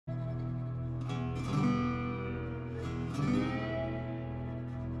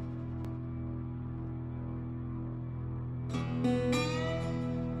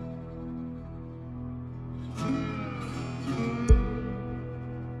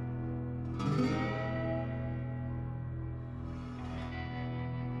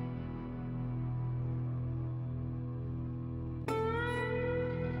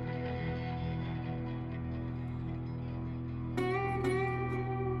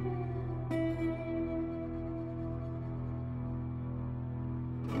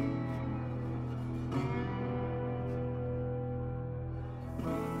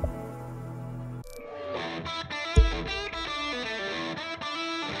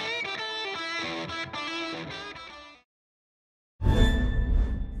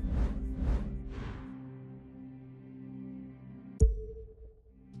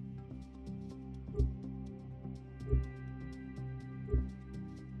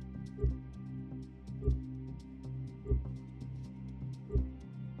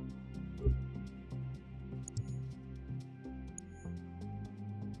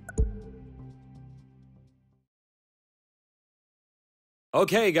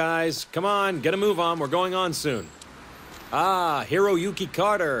Okay, guys, come on, get a move on. We're going on soon. Ah, Hiroyuki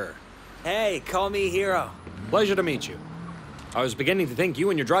Carter. Hey, call me Hiro. Pleasure to meet you. I was beginning to think you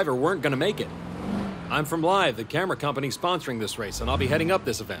and your driver weren't gonna make it. I'm from Live, the camera company sponsoring this race, and I'll be heading up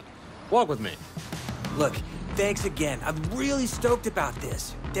this event. Walk with me. Look, thanks again. I'm really stoked about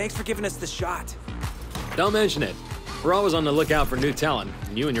this. Thanks for giving us the shot. Don't mention it. We're always on the lookout for new talent,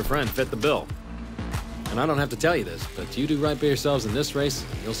 and you and your friend fit the bill. And I don't have to tell you this, but you do right by yourselves in this race,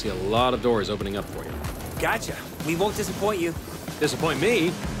 and you'll see a lot of doors opening up for you. Gotcha. We won't disappoint you. Disappoint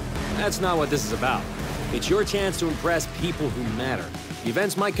me? That's not what this is about. It's your chance to impress people who matter. The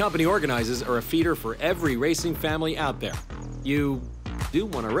events my company organizes are a feeder for every racing family out there. You do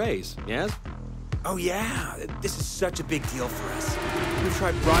want to race, yes? Oh yeah, this is such a big deal for us. We've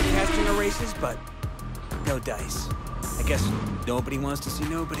tried broadcasting our races, but no dice. I guess nobody wants to see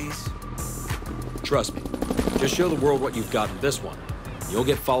nobodies. Trust me, just show the world what you've got in this one. You'll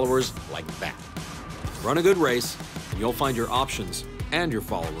get followers like that. Run a good race, and you'll find your options and your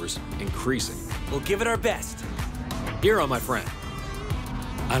followers increasing. We'll give it our best. Hero, my friend.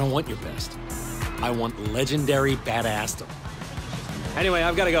 I don't want your best. I want legendary badassdom. Anyway,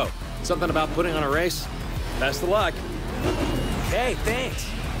 I've got to go. Something about putting on a race? Best of luck. Hey, thanks.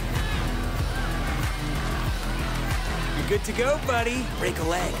 You're good to go, buddy. Break a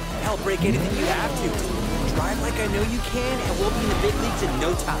leg. Hell, break anything you have to. Drive like I know you can, and we'll be in the big leagues in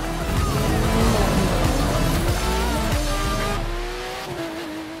no time.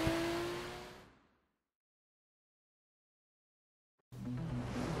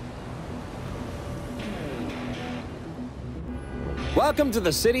 Welcome to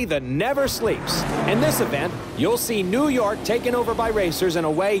the city that never sleeps. In this event, you'll see New York taken over by racers in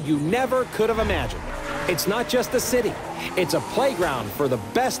a way you never could have imagined. It's not just a city, it's a playground for the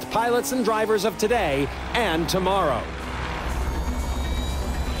best pilots and drivers of today and tomorrow.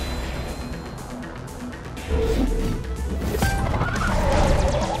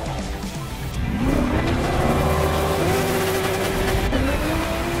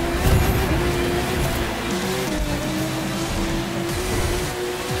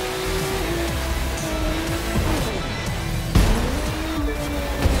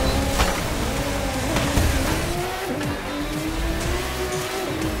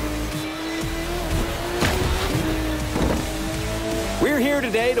 We're here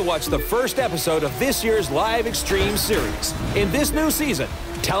today to watch the first episode of this year's Live Extreme series. In this new season,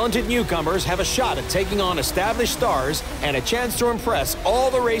 talented newcomers have a shot at taking on established stars and a chance to impress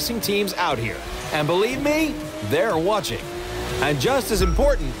all the racing teams out here. And believe me, they're watching. And just as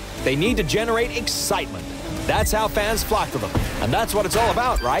important, they need to generate excitement. That's how fans flock to them. And that's what it's all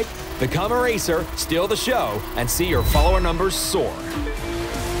about, right? Become a racer, steal the show, and see your follower numbers soar.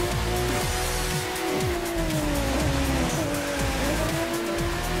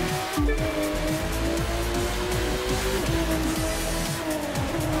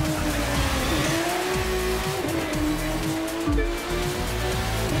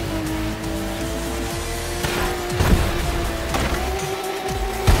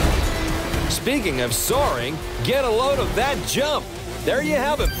 Speaking of soaring, get a load of that jump. There you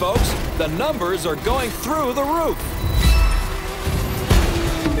have it, folks. The numbers are going through the roof.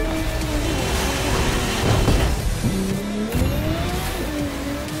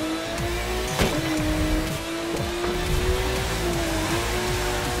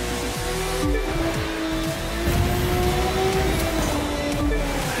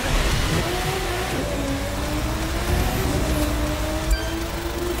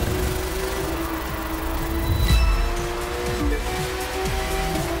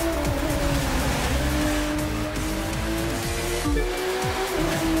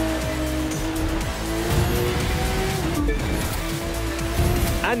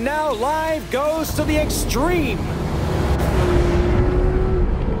 And now Live goes to the extreme.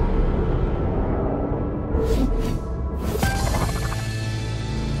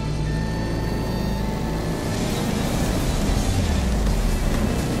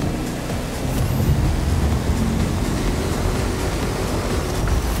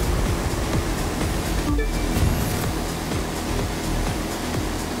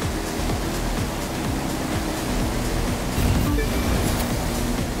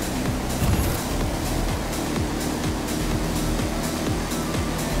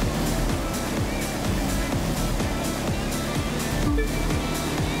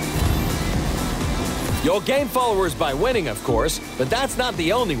 You'll gain followers by winning, of course, but that's not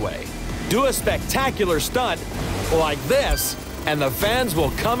the only way. Do a spectacular stunt like this, and the fans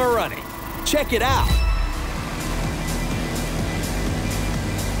will come a-running. Check it out.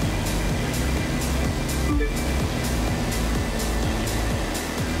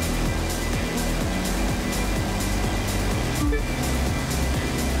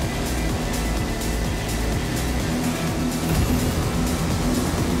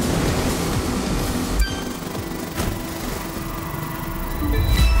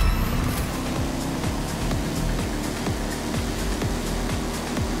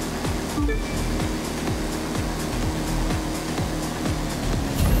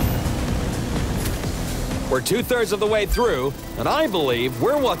 We're 2/3 of the way through, and I believe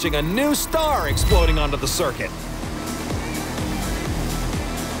we're watching a new star exploding onto the circuit.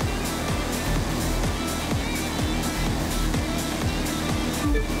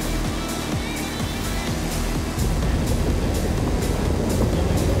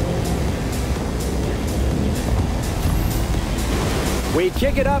 We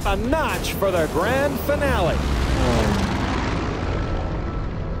kick it up a notch for the grand finale.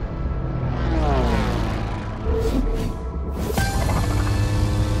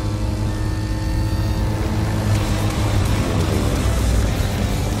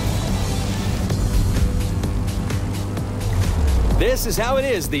 This is how it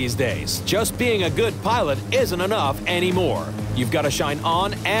is these days. Just being a good pilot isn't enough anymore. You've got to shine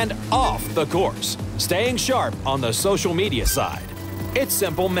on and off the course, staying sharp on the social media side. It's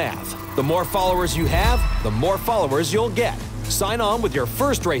simple math. The more followers you have, the more followers you'll get. Sign on with your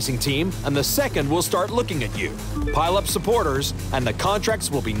first racing team, and the second will start looking at you. Pile up supporters, and the contracts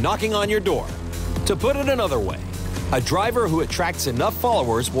will be knocking on your door. To put it another way, a driver who attracts enough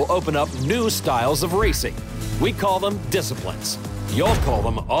followers will open up new styles of racing. We call them disciplines. You'll call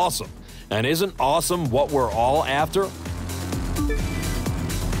them awesome. And isn't awesome what we're all after?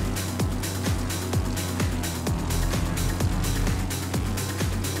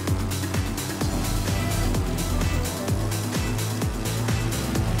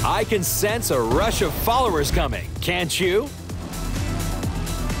 I can sense a rush of followers coming, can't you?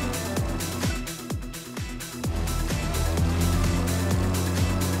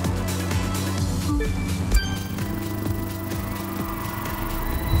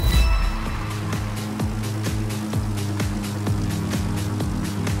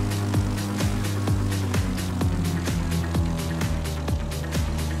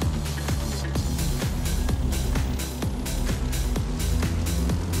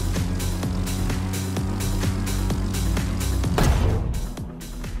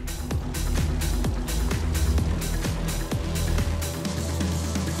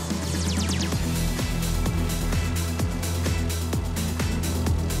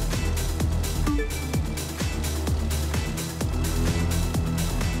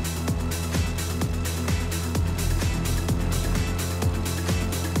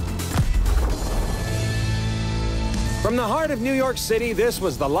 From the heart of New York City, this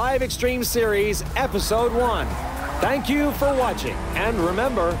was the Live Extreme Series, Episode 1. Thank you for watching, and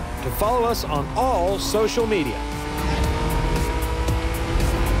remember to follow us on all social media.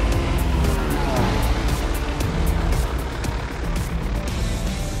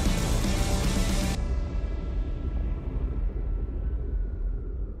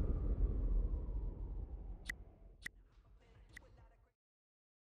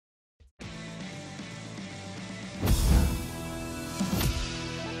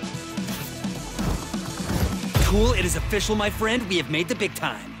 Cool, it is official, my friend. We have made the big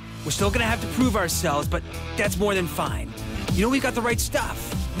time. We're still gonna have to prove ourselves, but that's more than fine. You know, we've got the right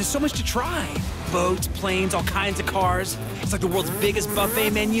stuff. There's so much to try. Boats, planes, all kinds of cars. It's like the world's biggest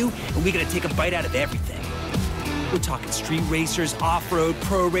buffet menu, and we gotta take a bite out of everything. We're talking street racers, off-road,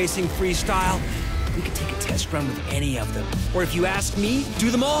 pro racing, freestyle. We could take a test run with any of them. Or if you ask me,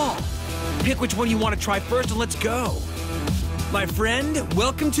 do them all. Pick which one you want to try first and let's go. My friend,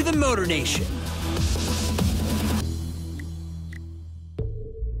 welcome to the Motor Nation.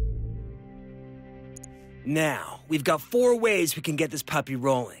 Now, we've got 4 ways we can get this puppy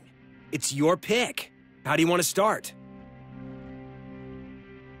rolling. It's your pick. How do you want to start?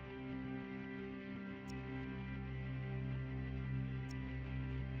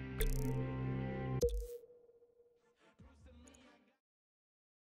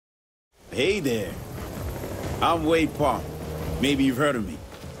 Hey there. I'm Wade Palmer. Maybe you've heard of me.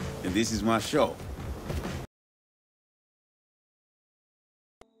 And this is my show.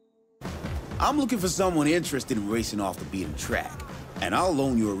 I'm looking for someone interested in racing off the beaten track, and I'll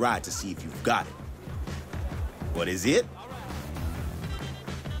loan you a ride to see if you've got it. What is it?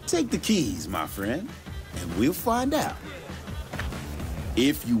 Take the keys, my friend, and we'll find out.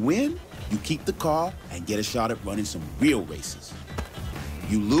 If you win, you keep the car and get a shot at running some real races.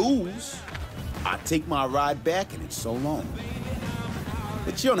 You lose, I take my ride back and it's so long.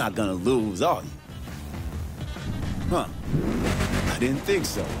 But you're not gonna lose, are you? Huh, I didn't think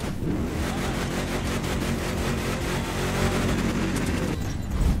so.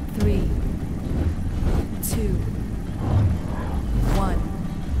 3, 2, 1.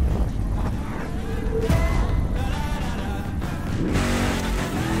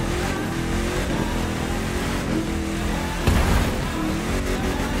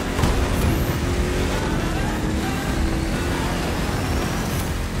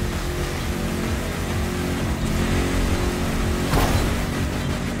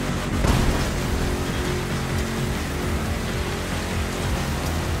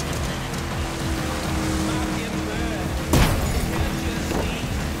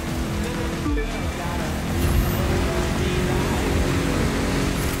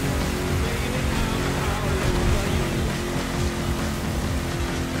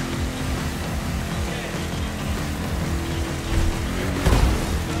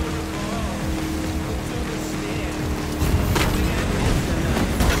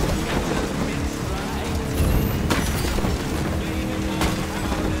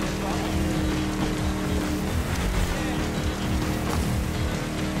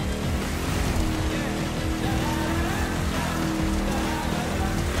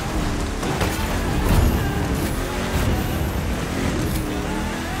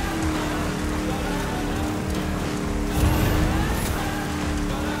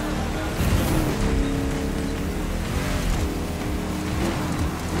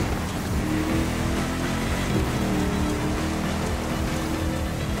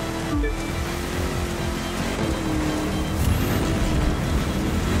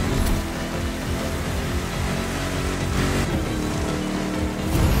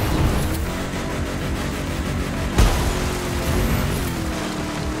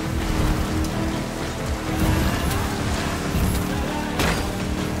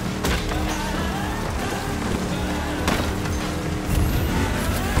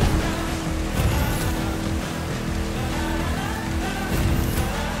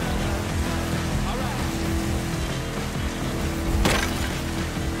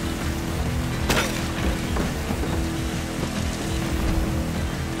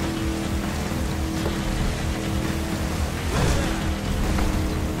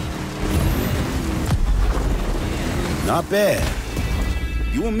 Not bad.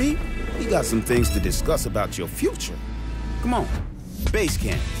 You and me, we got some things to discuss about your future. Come on, base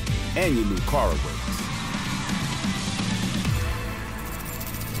camp and your new car awaits.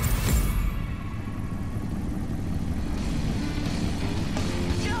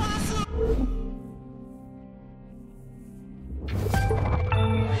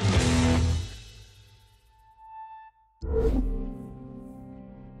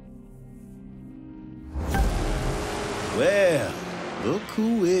 Well, look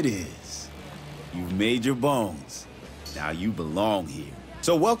who it is. You've made your bones. Now you belong here.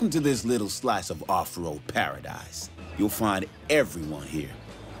 So welcome to this little slice of off-road paradise. You'll find everyone here.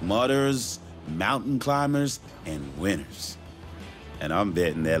 Mudders, mountain climbers, and winners. And I'm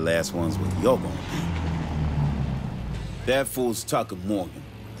betting that last one's what you're gonna be. That fool's Tucker Morgan,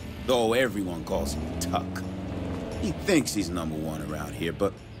 though everyone calls him Tuck. He thinks he's #1 around here,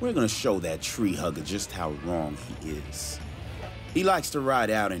 but we're gonna show that tree hugger just how wrong he is. He likes to ride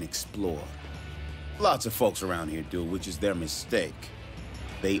out and explore. Lots of folks around here do, which is their mistake.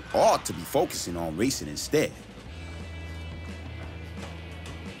 They ought to be focusing on racing instead.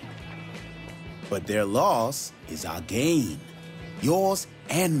 But their loss is our gain. Yours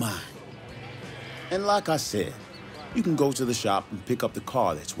and mine. And like I said, you can go to the shop and pick up the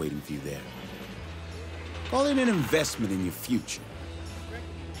car that's waiting for you there. Call it an investment in your future.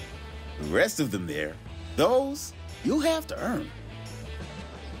 The rest of them there, those you'll have to earn.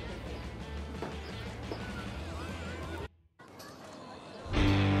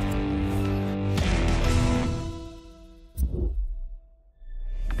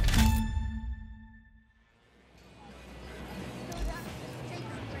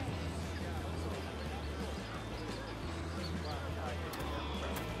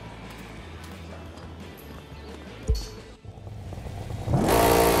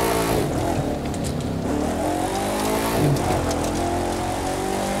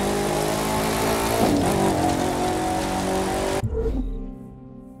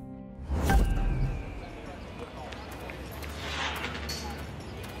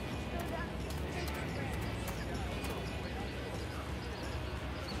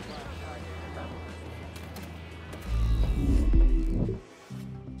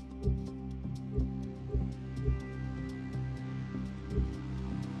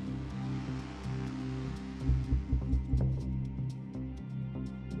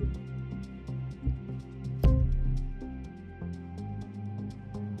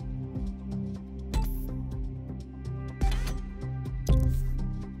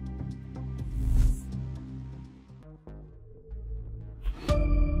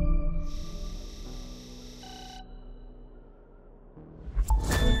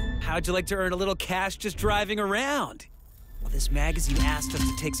 How'd you like to earn a little cash just driving around? Well, this magazine asked us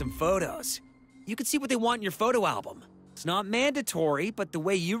to take some photos. You can see what they want in your photo album. It's not mandatory, but the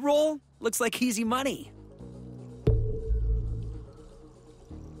way you roll looks like easy money.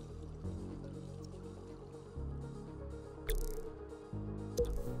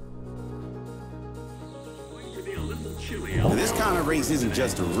 Now, this kind of race isn't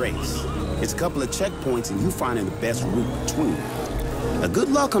just a race. It's a couple of checkpoints and you finding the best route between them. Now, good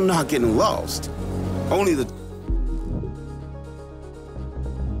luck on not getting lost. Only the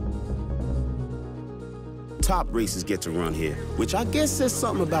top racers get to run here, which I guess says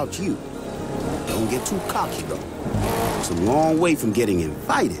something about you. Don't get too cocky, though. It's a long way from getting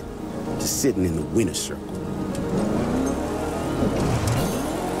invited to sitting in the winner's circle.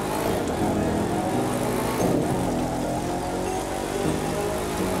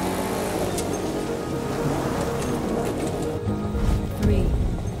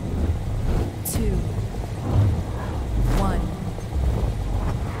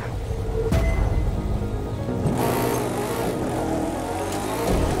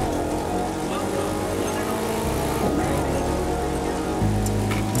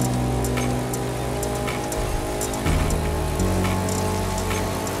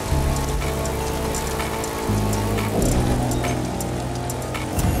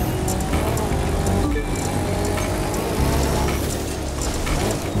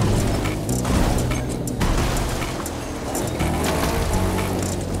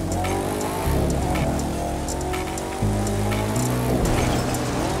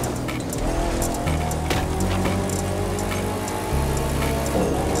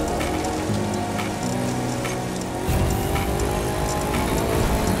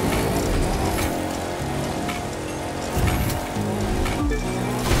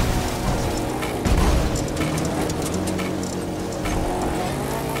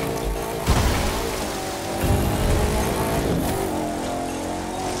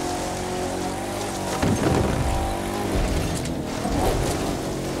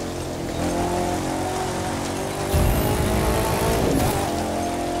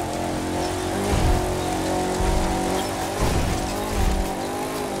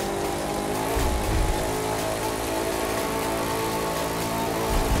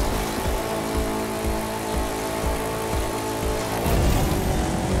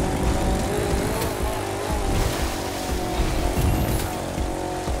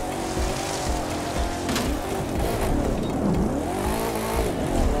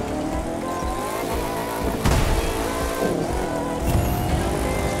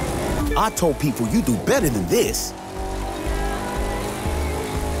 I told people you do better than this.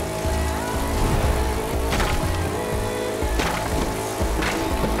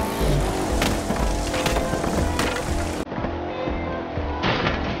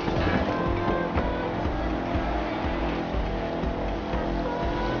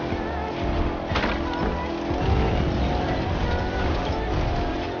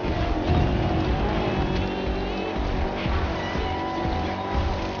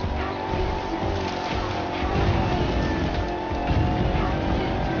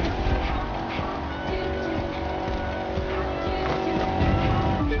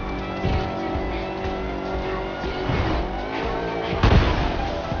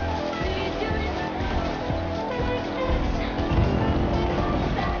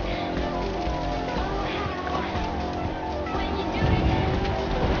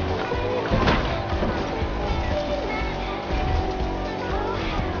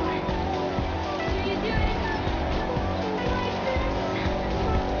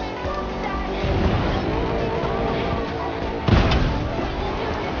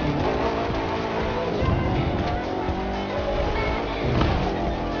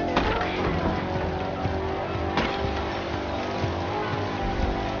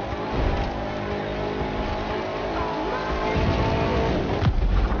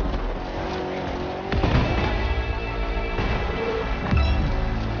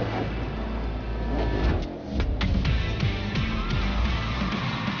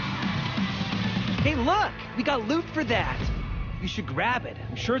 Hey, look! We got loot for that! You should grab it.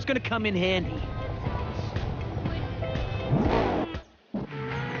 I'm sure it's gonna come in handy.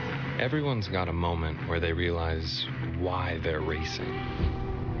 Everyone's got a moment where they realize why they're racing.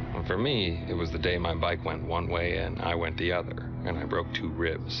 Well, for me, it was the day my bike went one way and I went the other, and I broke 2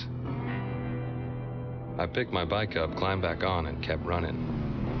 ribs. I picked my bike up, climbed back on, and kept running.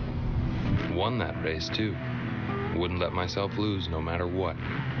 Won that race, too. Wouldn't let myself lose no matter what.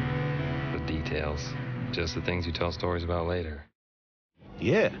 The details, just the things you tell stories about later.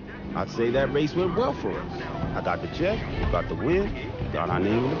 Yeah, I'd say that race went well for us. I got the check, got the win, got our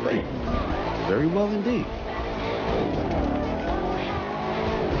name in the paper. Very well indeed.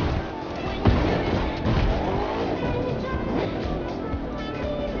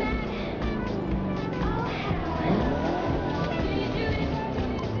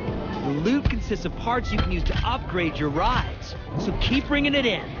 The loot consists of parts you can use to upgrade your rides, so keep bringing it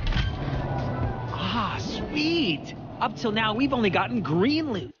in. Ah, sweet! Up till now, we've only gotten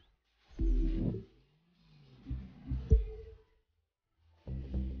green loot.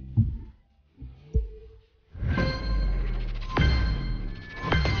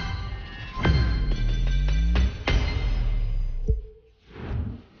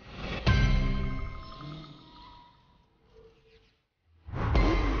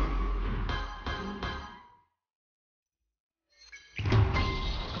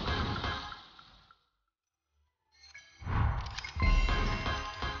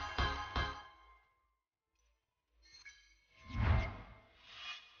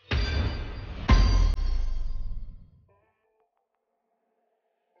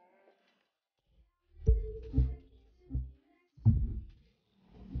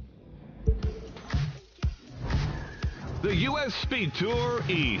 The U.S. Speed Tour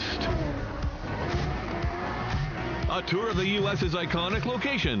East. A tour of the U.S.'s iconic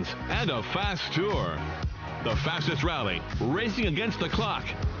locations and a fast tour. The fastest rally, racing against the clock.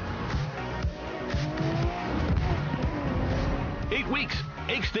 8 weeks,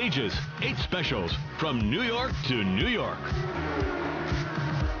 8 stages, 8 specials from New York to New York.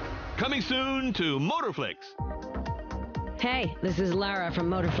 Coming soon to Motorflix. Hey, this is Lara from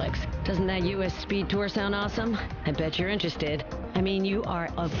Motorflix. Doesn't that US Speed Tour sound awesome? I bet you're interested. I mean, you are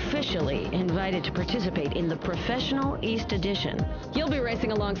officially invited to participate in the Professional East Edition. You'll be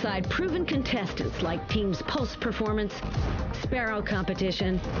racing alongside proven contestants like Teams Post Performance, Sparrow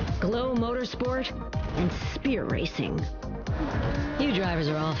Competition, Glow Motorsport, and Spear Racing. You drivers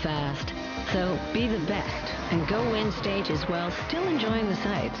are all fast, so be the best and go win stages while still enjoying the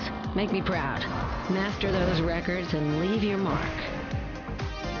sights. Make me proud. Master those records and leave your mark.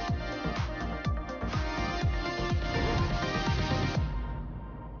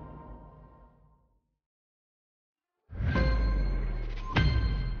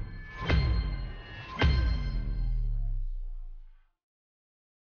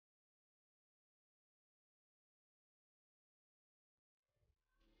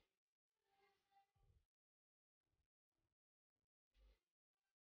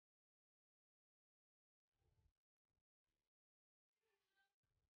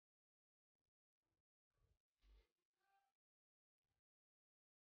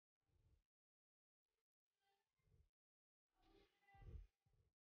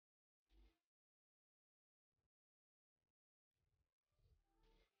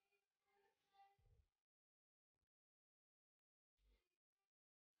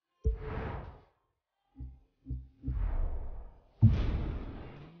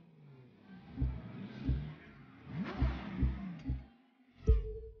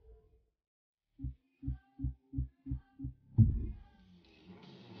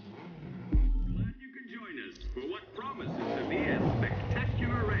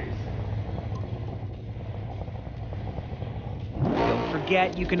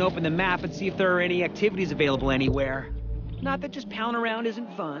 forget, you can open the map and see if there are any activities available anywhere. Not that just pounding around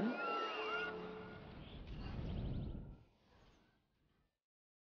isn't fun.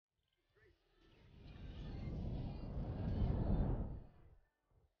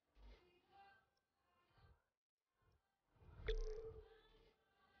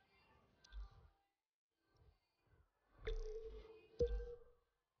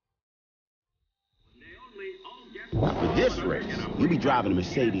 For this race, you'll be driving a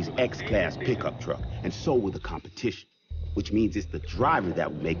Mercedes X-Class pickup truck, and so will the competition, which means it's the driver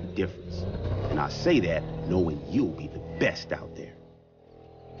that will make the difference. And I say that knowing you'll be the best out there.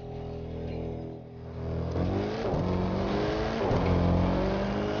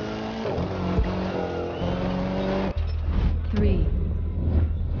 Three,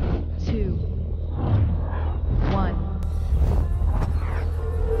 two, one.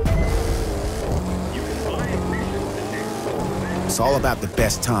 It's all about the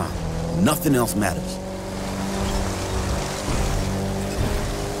best time. Nothing else matters.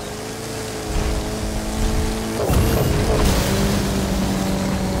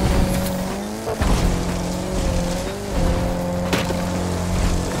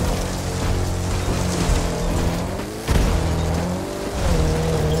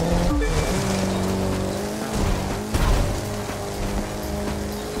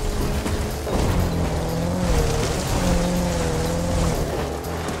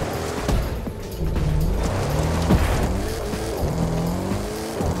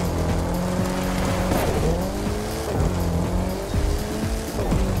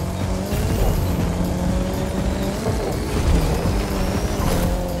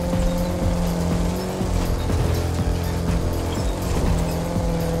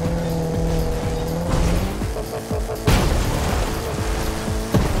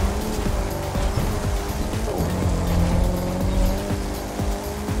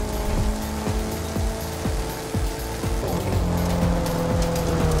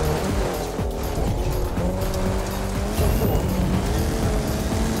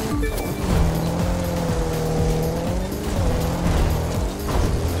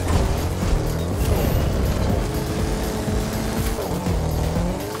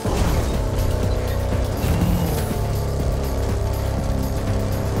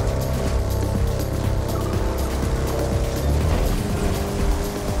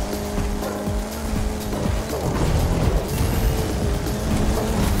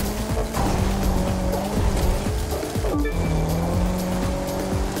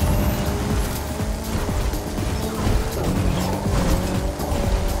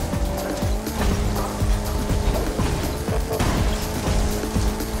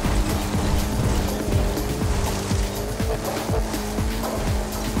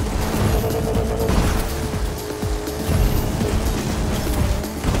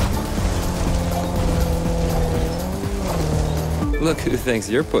 Look who thinks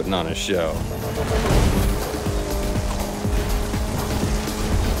you're putting on a show.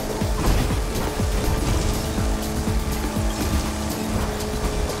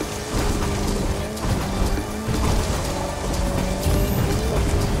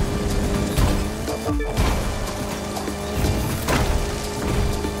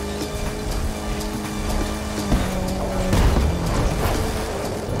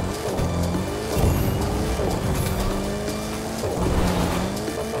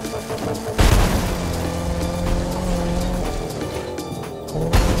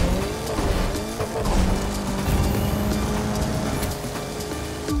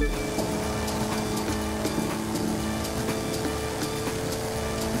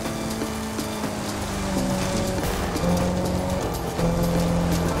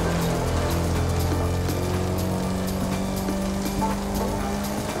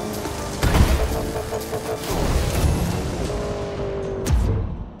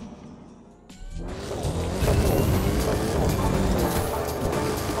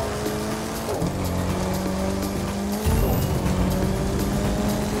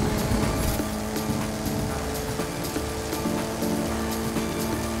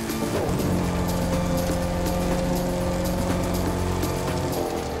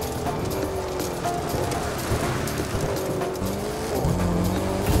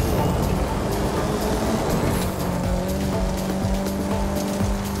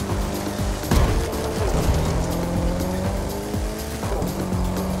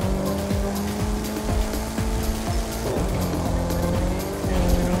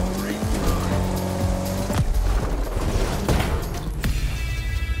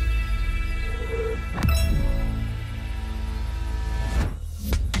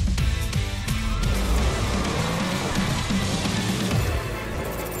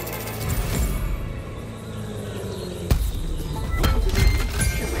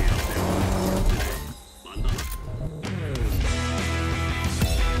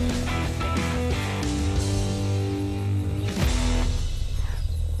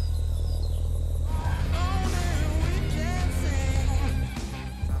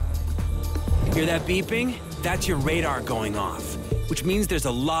 Hear that beeping? That's your radar going off, which means there's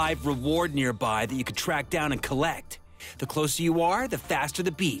a live reward nearby that you could track down and collect. The closer you are, the faster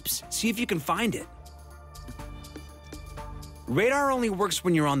the beeps. See if you can find it. Radar only works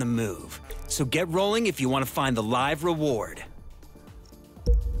when you're on the move, so get rolling if you want to find the live reward.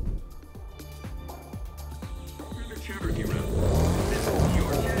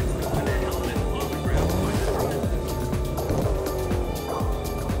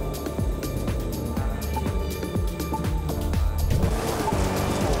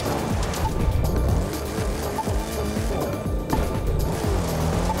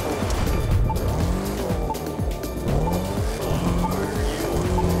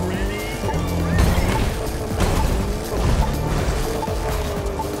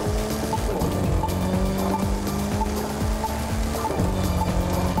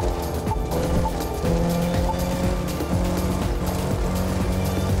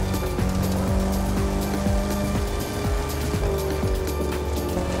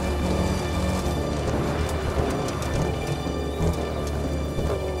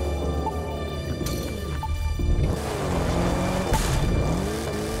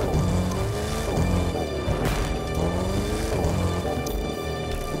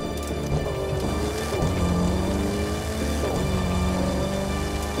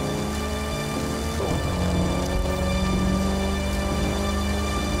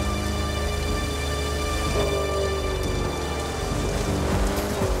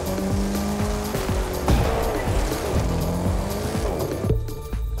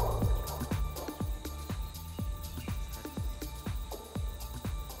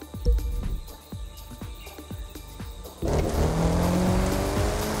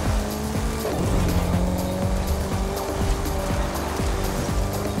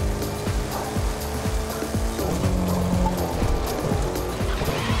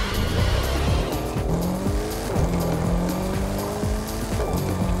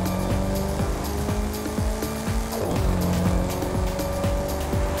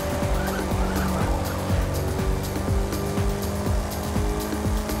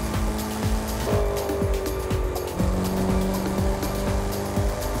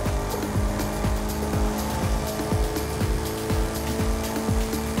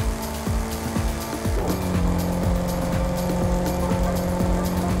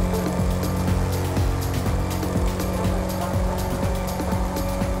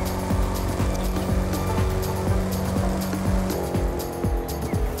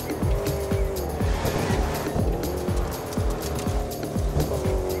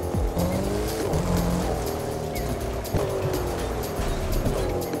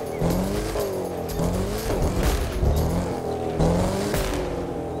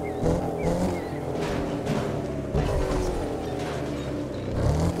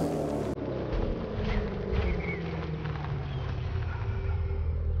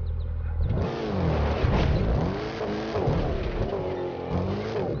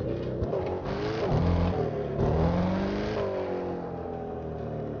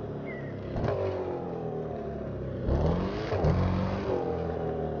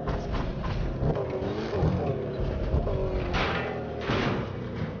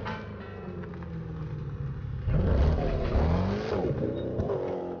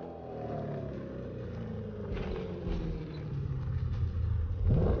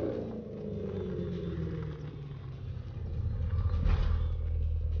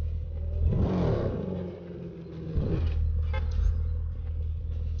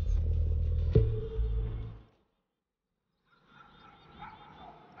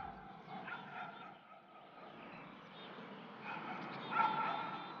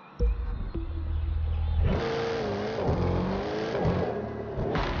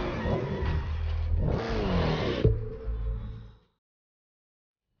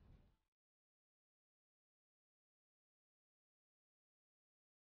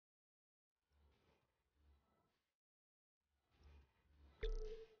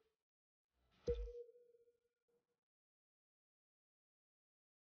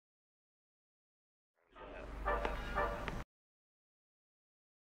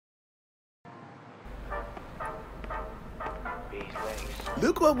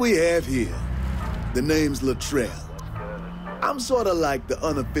 Look what we have here. The name's Luttrell. I'm sort of like the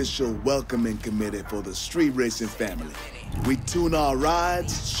unofficial welcoming committee for the street racing family. We tune our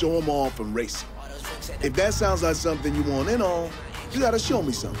rides, show them off, and race them. If that sounds like something you want in on, you gotta show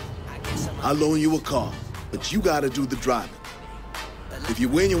me something. I'll loan you a car, but you gotta do the driving. If you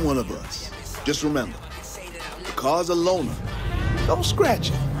win, you're one of us. Just remember, the car's a loaner. Don't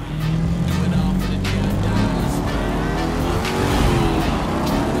scratch it.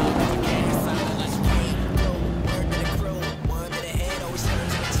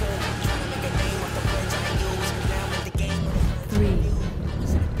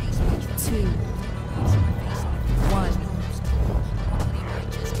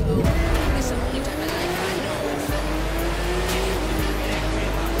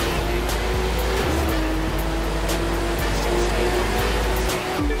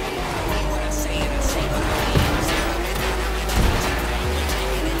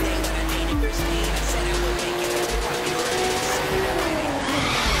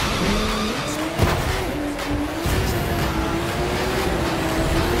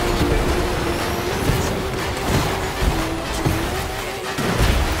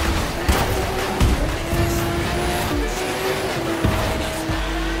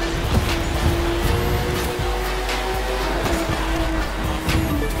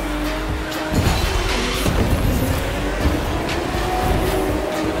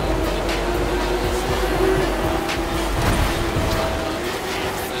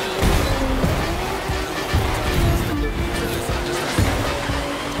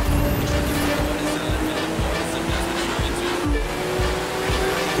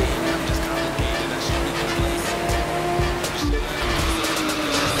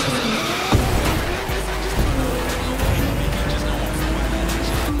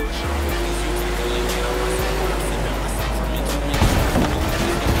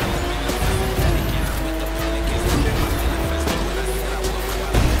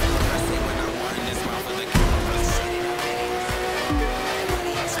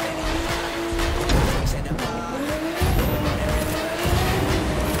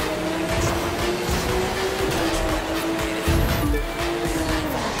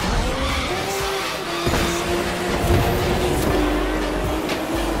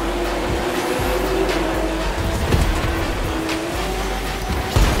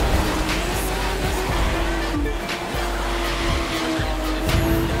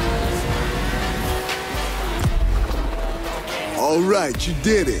 right, you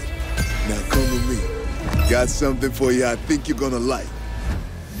did it. Now come with me. Got something for you I think you're gonna like.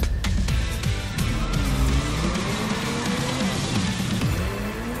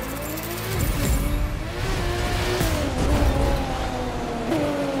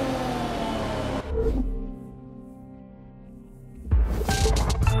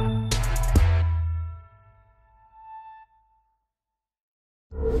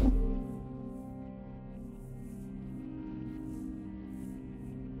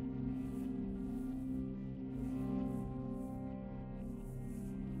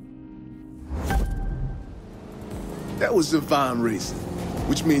 That was some fine racing,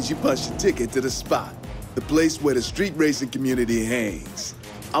 which means you punched your ticket to the spot, the place where the street racing community hangs.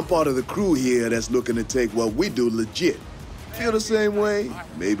 I'm part of the crew here that's looking to take what we do legit. Feel the same way?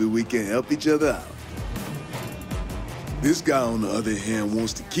 Maybe we can help each other out. This guy, on the other hand,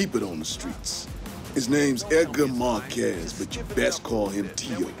 wants to keep it on the streets. His name's Edgar Marquez, but you best call him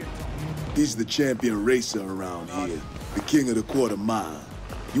Tio. He's the champion racer around here, the king of the quarter mile.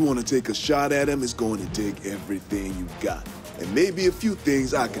 You want to take a shot at him, it's going to take everything you got. And maybe a few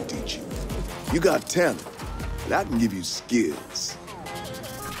things I can teach you. You got talent, but I can give you skills.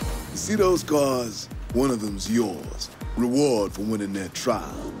 You see those cars? One of them's yours. Reward for winning that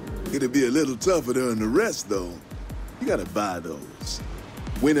trial. It'll be a little tougher to earn the rest, though. You gotta buy those.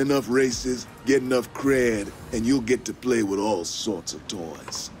 Win enough races, get enough cred, and you'll get to play with all sorts of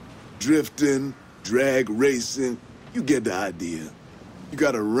toys. Drifting, drag racing, you get the idea. You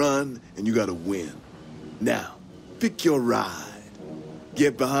gotta run, and you gotta win. Now, pick your ride.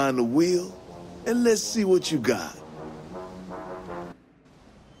 Get behind the wheel, and let's see what you got.